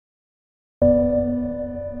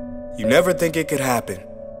You never think it could happen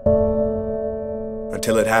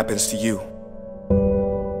until it happens to you.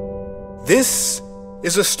 This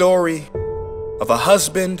is a story of a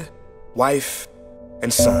husband, wife,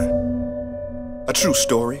 and son. A true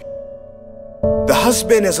story. The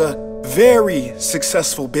husband is a very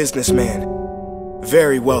successful businessman,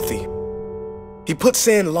 very wealthy. He puts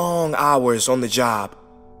in long hours on the job,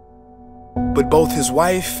 but both his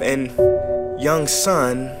wife and young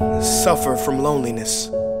son suffer from loneliness.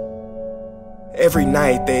 Every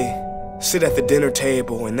night they sit at the dinner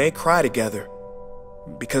table and they cry together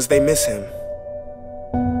because they miss him.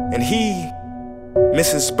 And he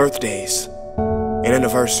misses birthdays and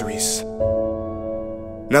anniversaries.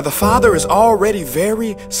 Now the father is already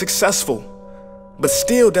very successful, but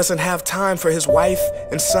still doesn't have time for his wife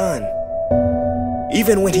and son.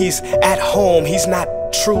 Even when he's at home, he's not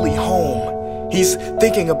truly home. He's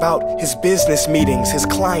thinking about his business meetings, his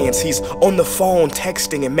clients. He's on the phone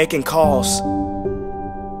texting and making calls.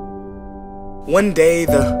 One day,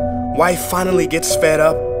 the wife finally gets fed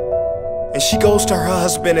up and she goes to her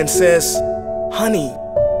husband and says, "Honey,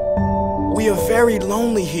 we are very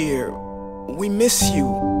lonely here. We miss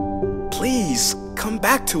you. Please come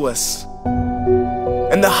back to us."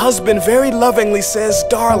 And the husband very lovingly says,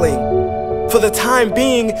 "Darling, for the time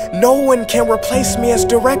being, no one can replace me as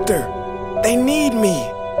director. They need me.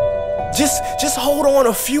 Just hold on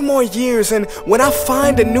a few more years, and when I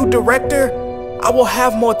find a new director, I will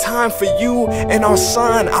have more time for you and our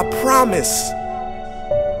son, I promise."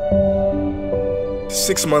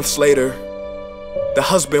 6 months later, the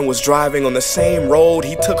husband was driving on the same road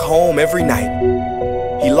he took home every night.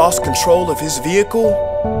 He lost control of his vehicle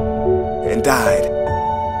and died.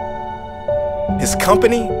 His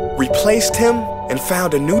company replaced him and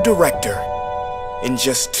found a new director in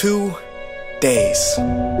just 2 days.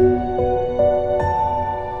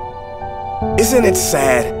 Isn't it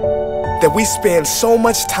sad that we spend so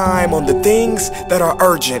much time on the things that are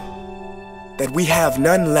urgent that we have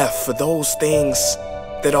none left for those things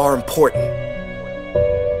that are important?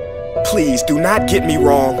 Please do not get me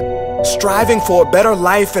wrong. Striving for a better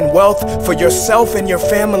life and wealth for yourself and your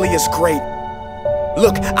family is great.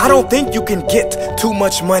 Look, I don't think you can get too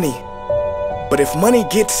much money, but if money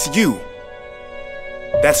gets you,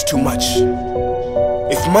 that's too much.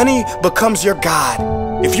 If money becomes your God,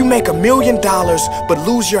 if you make $1 million but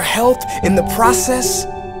lose your health in the process,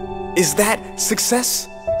 is that success?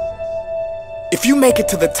 If you make it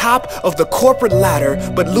to the top of the corporate ladder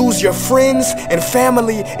but lose your friends and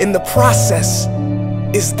family in the process,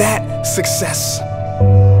 is that success?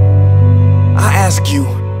 I ask you,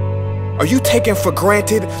 are you taking for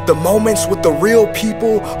granted the moments with the real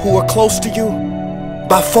people who are close to you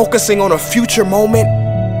by focusing on a future moment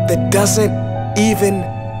that doesn't even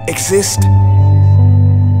exist?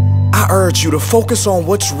 I urge you to focus on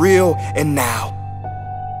what's real and now,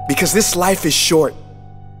 because this life is short.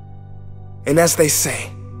 And as they say,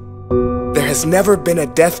 there has never been a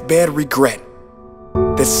deathbed regret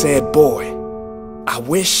that said, "Boy, I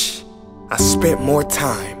wish I spent more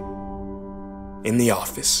time in the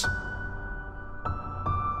office."